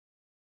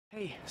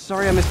Hey,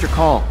 sorry I missed your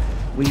call.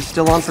 We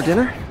still on for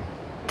dinner?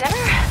 Dinner?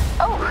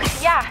 Oh,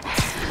 yeah.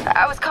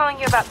 I was calling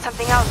you about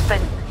something else,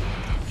 but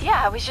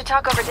yeah, we should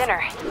talk over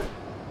dinner.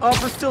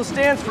 Offer still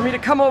stands for me to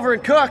come over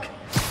and cook.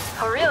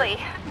 Oh,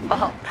 really?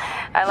 Well,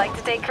 I like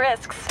to take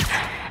risks.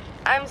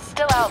 I'm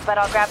still out, but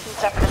I'll grab some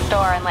stuff at the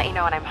store and let you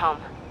know when I'm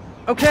home.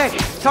 Okay,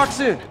 talk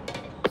soon.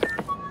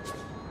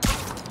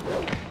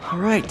 All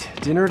right,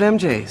 dinner at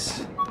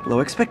MJ's. Low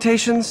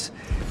expectations.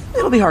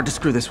 It'll be hard to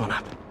screw this one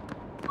up.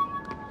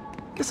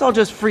 Guess I'll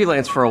just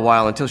freelance for a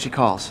while until she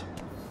calls.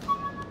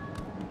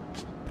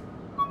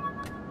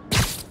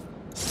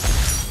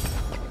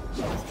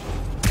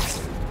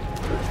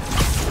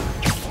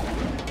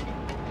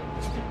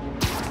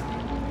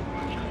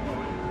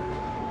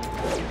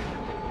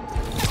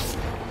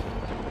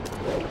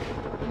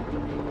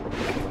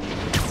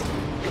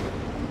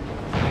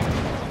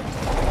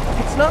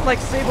 It's not like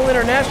Sable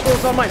International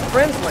is on my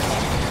friends list,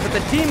 but the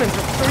demons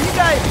are you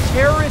guys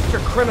terrorists or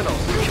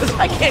criminals? Because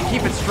I can't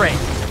keep it straight.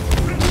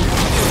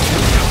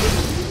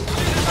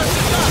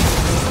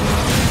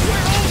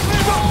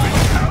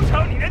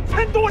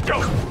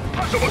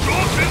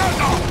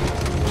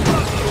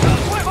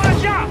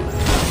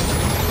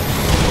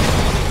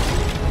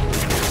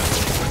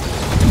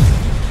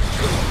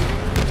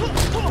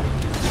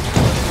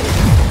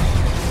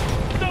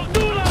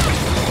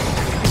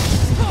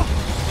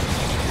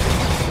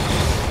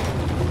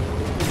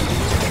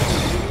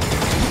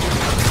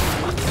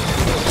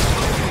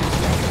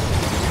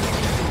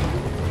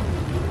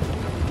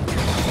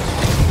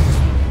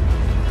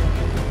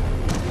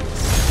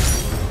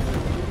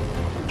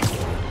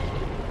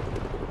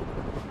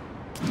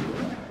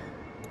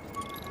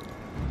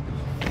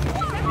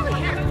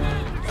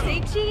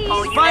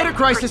 Spider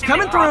crisis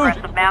coming through!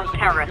 Of mass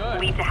terrorists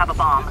believed to have a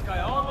bomb.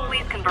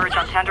 Please converge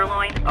on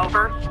Tenderloin.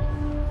 Over.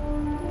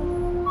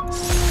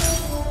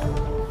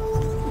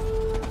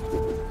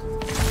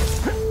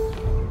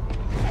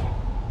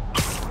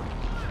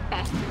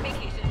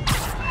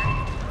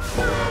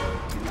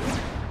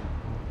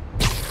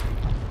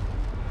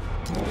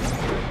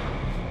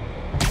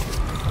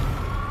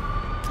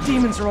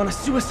 Demons are on a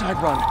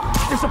suicide run.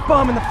 There's a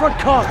bomb in the front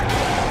car.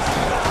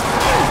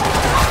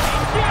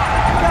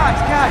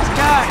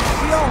 Guys,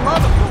 we all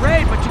love a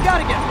parade, but you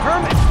gotta get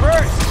permits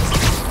first.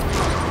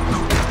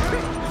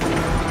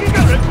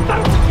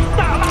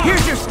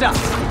 Here's your stuff.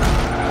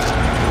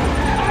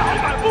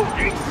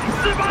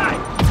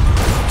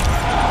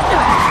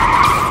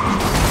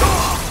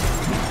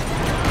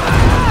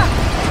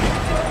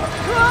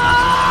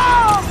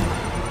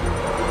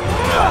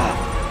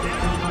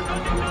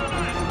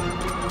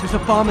 There's a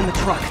bomb in the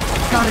truck.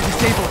 Gotta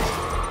disable it.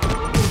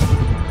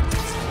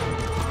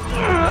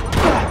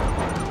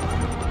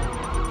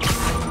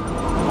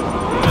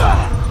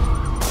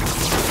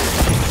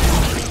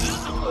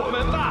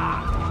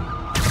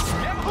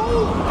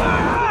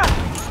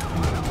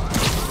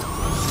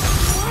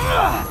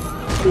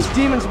 These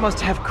demons must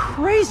have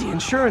crazy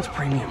insurance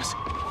premiums.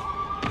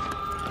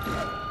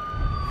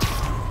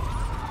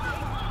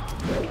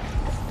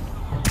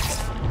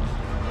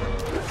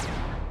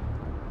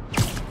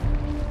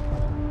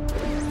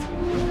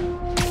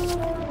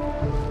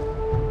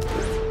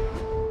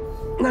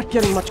 Not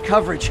getting much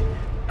coverage.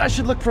 I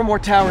should look for more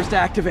towers to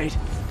activate.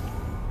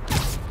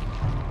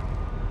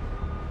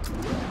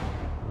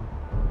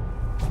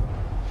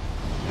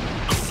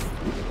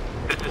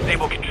 This is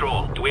Sable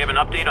Control. Do we have an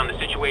update on the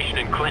situation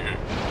in Clinton?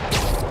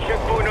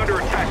 Checkpoint under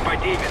attack by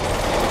demons.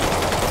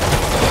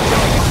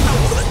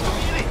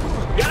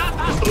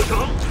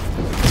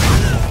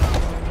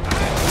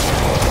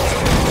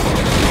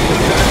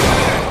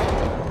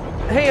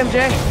 Hey,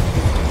 MJ.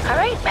 All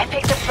right, I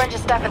picked up a bunch of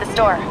stuff at the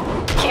store.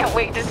 Can't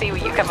wait to see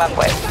what you come up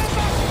with.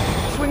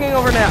 Swinging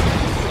over now.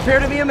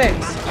 Prepare to be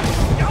amazed.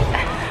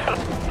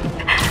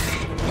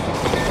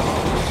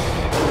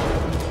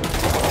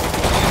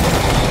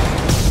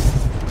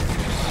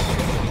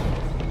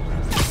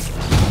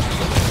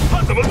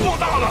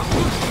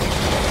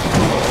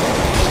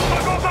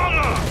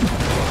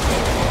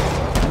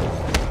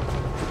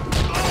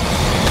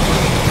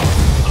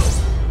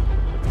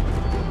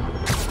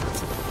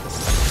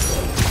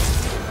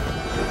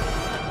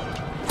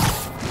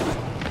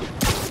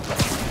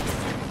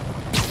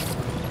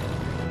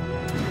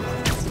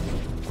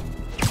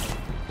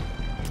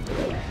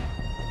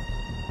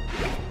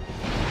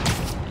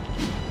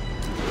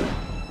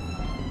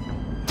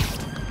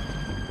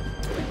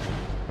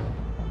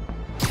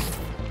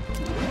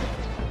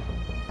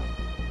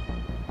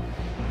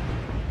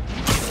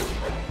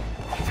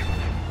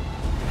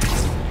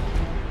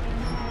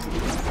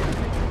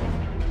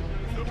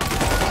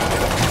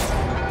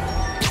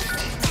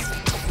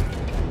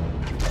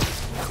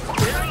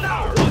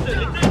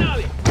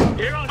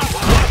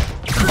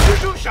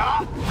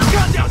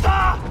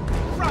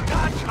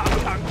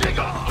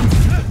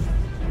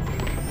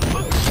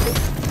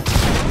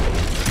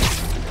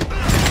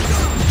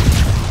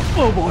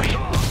 Oh boy.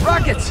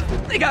 Rockets!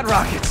 They got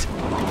rockets!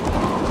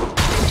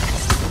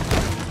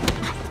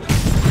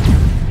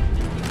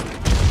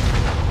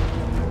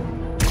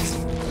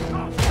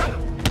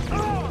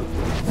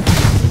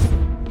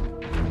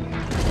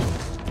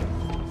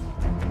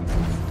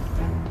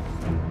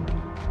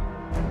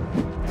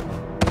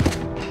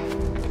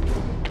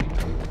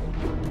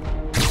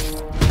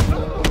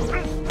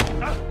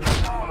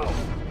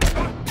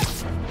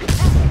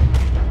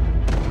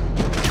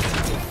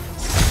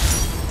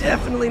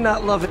 definitely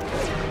not loving.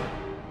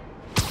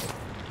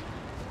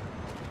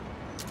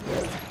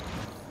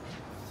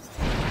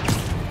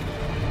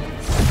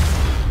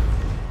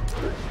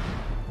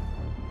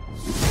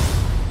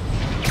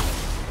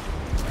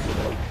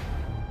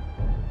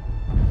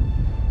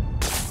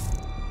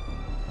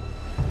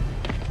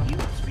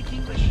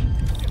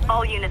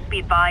 All units be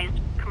advised.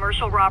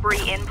 Commercial robbery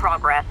in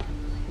progress.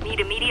 Need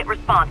immediate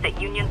response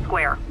at Union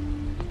Square.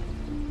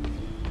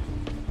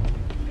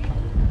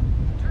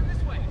 Turn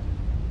this way.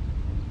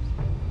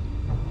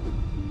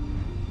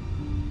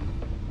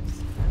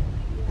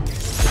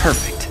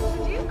 Perfect.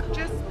 Would you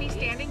just be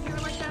standing here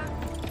like that?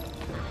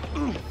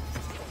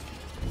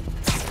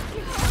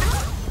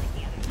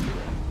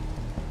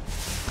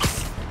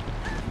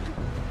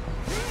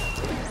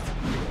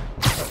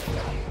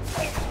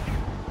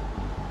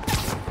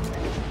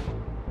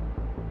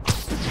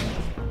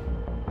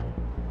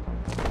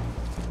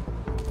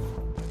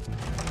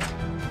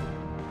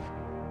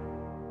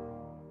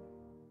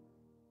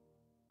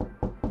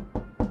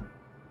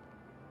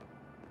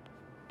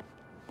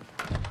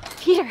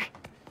 Peter!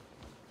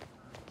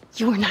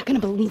 You are not gonna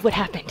believe what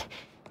happened.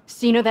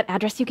 So you know that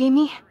address you gave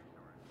me?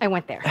 I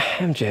went there.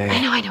 MJ.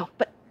 I know,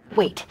 but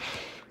wait.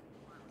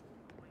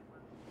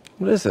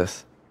 What is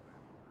this?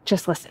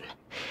 Just listen.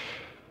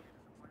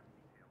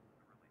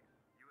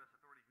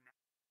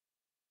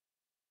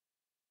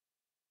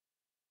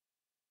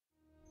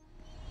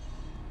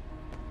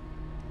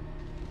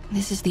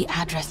 This is the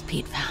address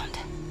Pete found.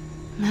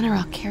 Men are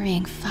all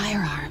carrying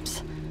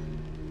firearms.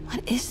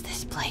 What is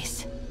this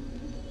place?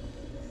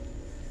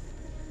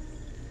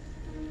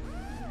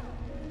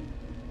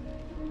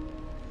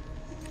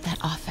 That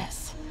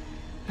office.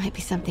 Might be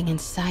something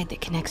inside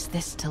that connects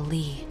this to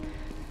Lee.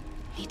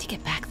 Need to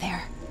get back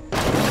there.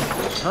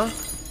 Huh?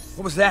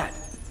 What was that?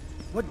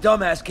 What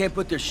dumbass can't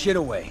put their shit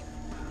away?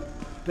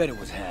 Bet it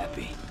was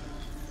Happy.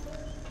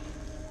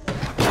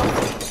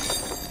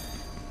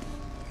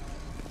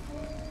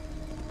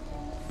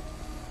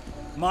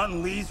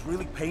 Martin Lee's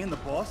really paying the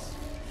boss?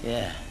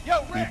 Yeah.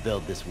 We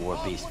build this war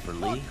beast for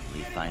Lee.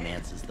 Lee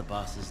finances the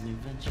boss's new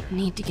venture.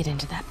 Need to get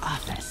into that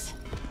office.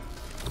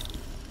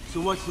 So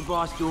what's the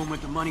boss doing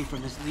with the money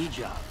from this Lee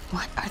job?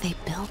 What are they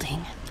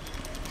building?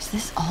 Is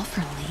this all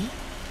for Lee?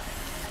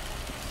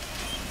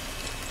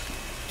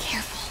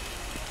 Careful.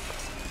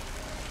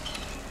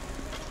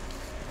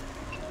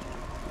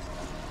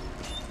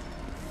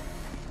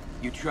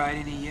 You tried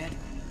any yet?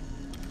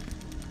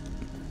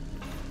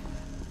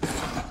 I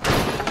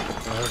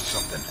heard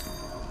something.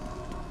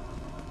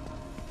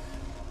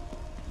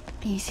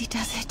 Easy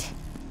does it.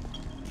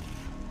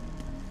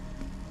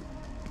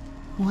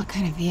 What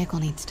kind of vehicle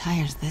needs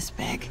tires this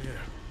big? Yeah.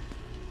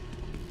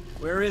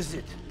 Where is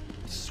it?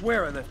 I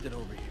swear I left it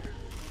over here.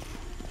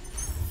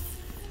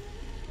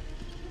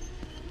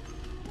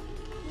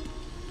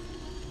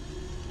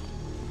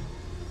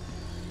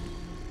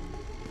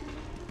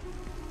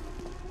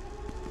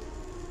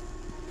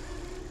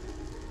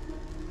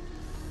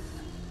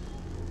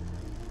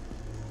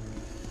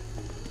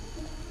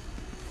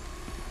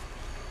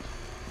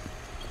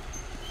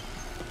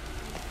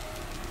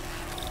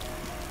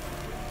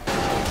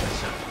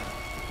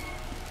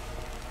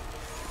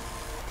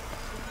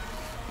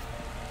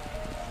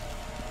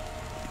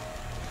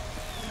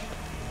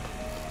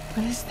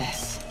 What is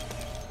this?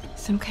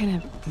 Some kind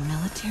of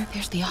military?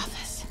 There's the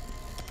office.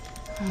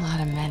 A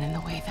lot of men in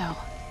the way, though.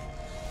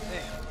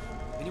 Hey,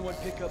 anyone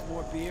pick up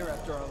more beer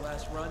after our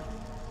last run?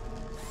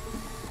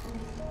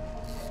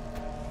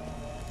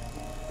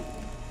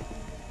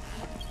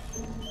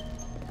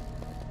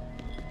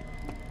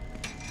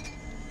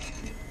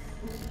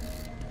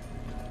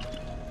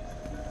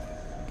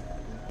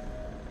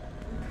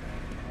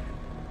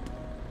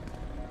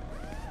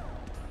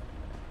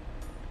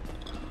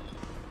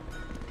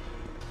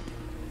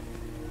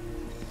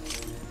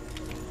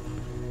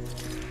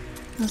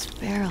 Those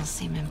barrels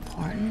seem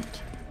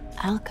important.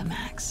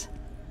 Alchemax.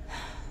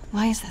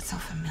 Why is that so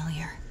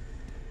familiar?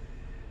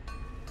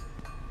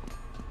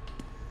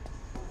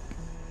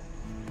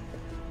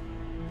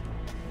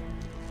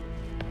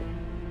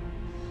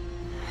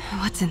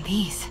 What's in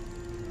these?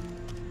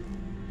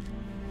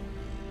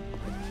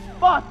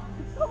 Boss,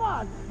 come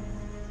on!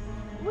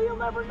 We'll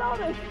never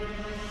notice!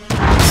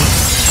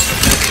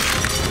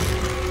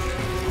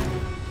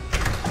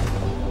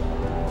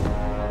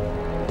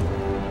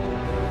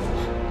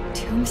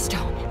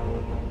 Tombstone.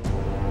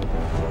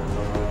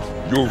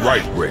 You're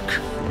right, Rick.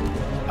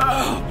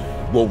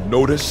 Won't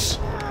notice?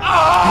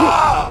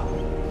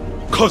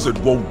 Cause it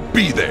won't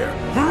be there.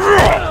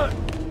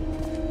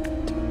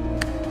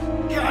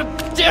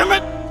 God damn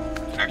it!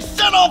 I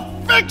said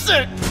I'll fix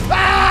it!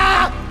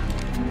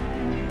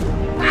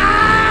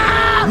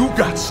 You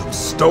got some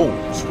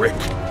stones, Rick.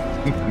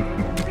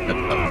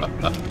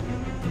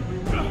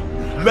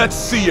 Let's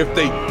see if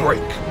they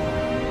break.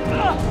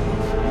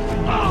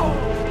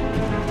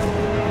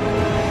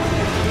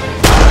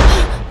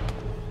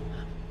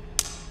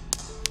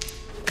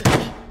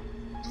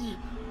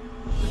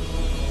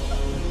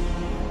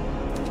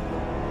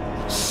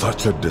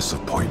 Such a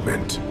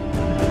disappointment.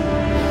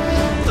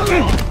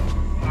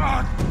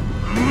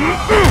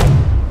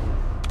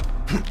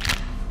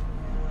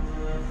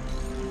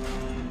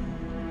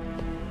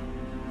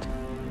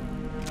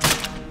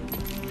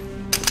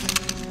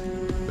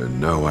 And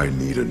now I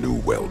need a new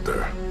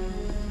welder.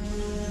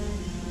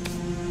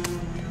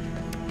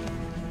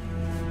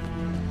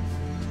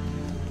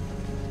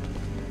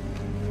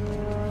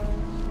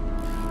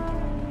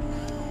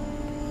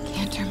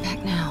 Can't turn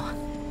back now.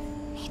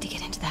 Need to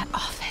get into that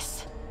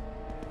office.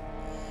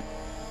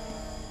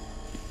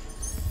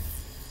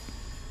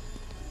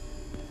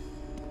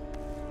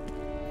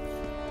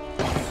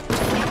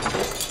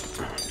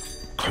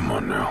 Come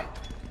on now.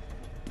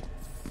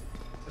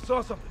 I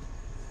saw something.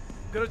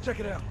 Gotta check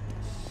it out.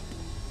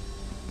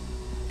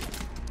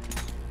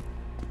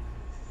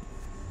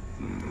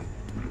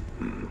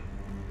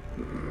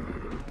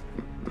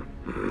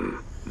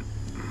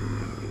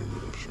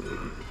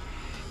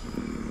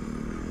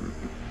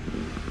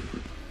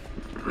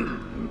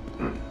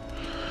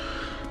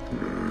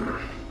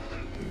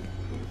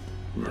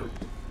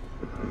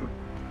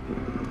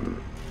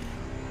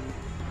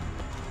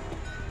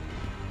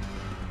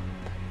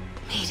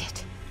 Made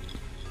it.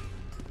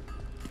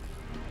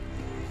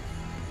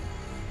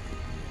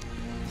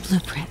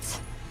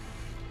 Blueprints.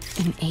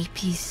 An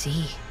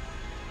APC.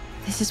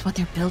 This is what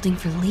they're building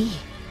for Lee.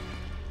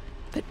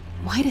 But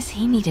why does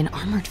he need an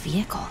armored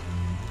vehicle?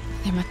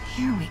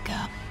 Here we go.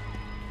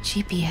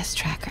 GPS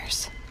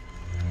trackers.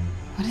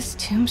 What is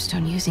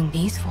Tombstone using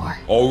these for?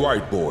 All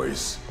right,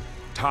 boys.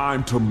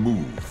 Time to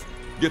move.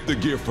 Get the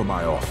gear from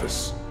my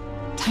office.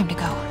 Time to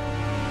go.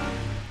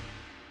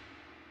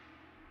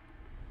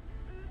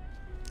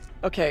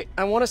 Okay,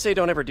 I want to say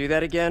don't ever do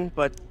that again,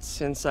 but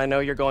since I know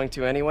you're going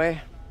to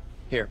anyway,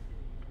 here.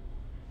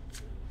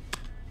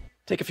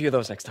 Take a few of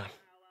those next time.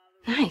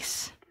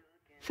 Nice.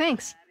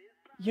 Thanks.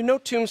 You know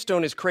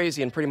Tombstone is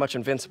crazy and pretty much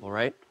invincible,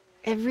 right?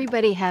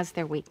 Everybody has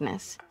their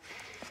weakness.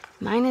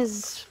 Mine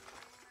is...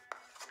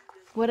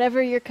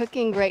 whatever you're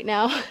cooking right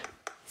now.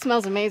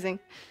 Smells amazing.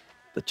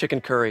 The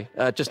chicken curry.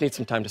 Just needs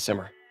some time to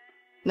simmer.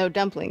 No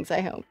dumplings,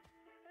 I hope.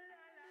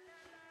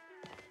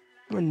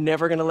 You're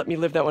never gonna let me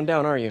live that one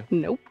down, are you?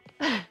 Nope.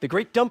 The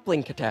Great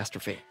Dumpling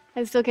Catastrophe.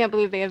 I still can't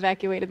believe they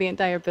evacuated the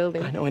entire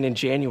building. I know, and in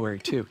January,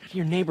 too.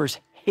 Your neighbors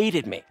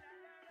hated me.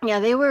 Yeah,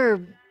 they were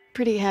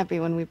pretty happy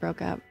when we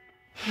broke up.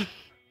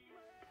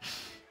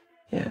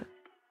 Yeah.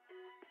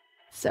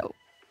 So,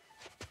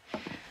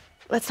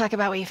 let's talk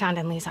about what you found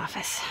in Lee's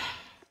office.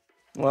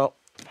 Well,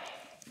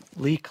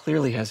 Lee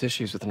clearly has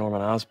issues with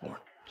Norman Osborn.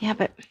 Yeah,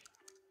 but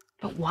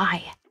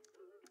why?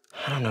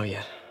 I don't know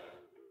yet.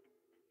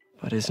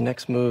 But his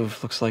next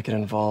move looks like it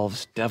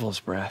involves Devil's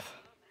Breath.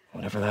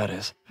 Whatever that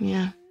is.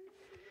 Yeah.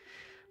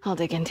 I'll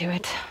dig into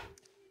it.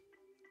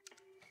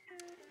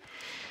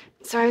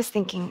 So I was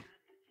thinking,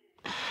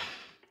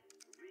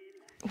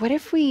 what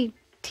if we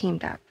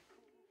teamed up?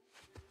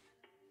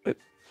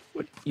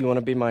 What, you want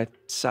to be my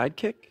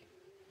sidekick?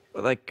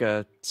 Like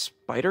a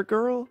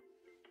Spider-Girl?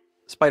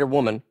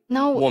 Spider-Woman.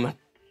 No. Woman.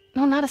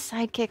 No, not a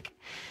sidekick.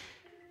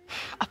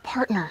 A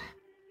partner.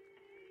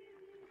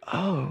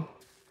 Oh.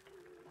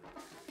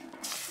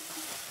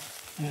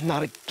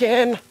 Not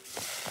again.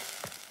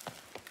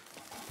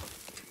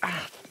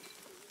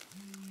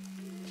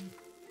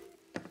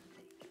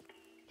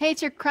 Hey,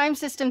 it's your crime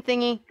system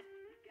thingy.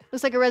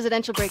 Looks like a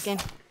residential break-in.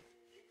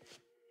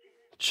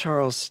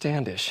 Charles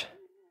Standish.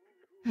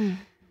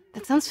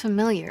 That sounds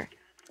familiar.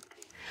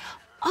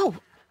 Oh,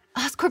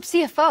 Oscorp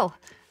CFO.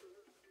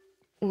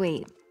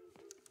 Wait.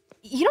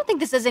 You don't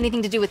think this has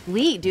anything to do with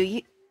Lee, do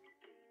you?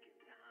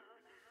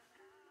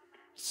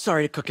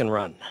 Sorry to cook and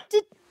run.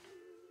 Did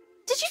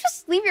you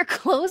just leave your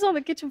clothes on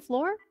the kitchen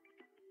floor?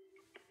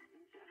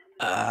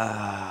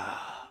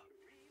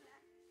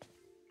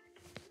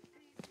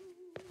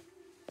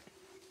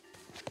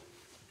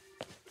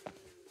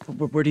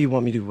 Where do you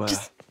want me to,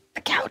 Just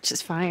the couch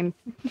is fine.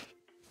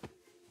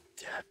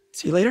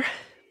 See you later?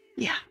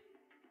 Yeah.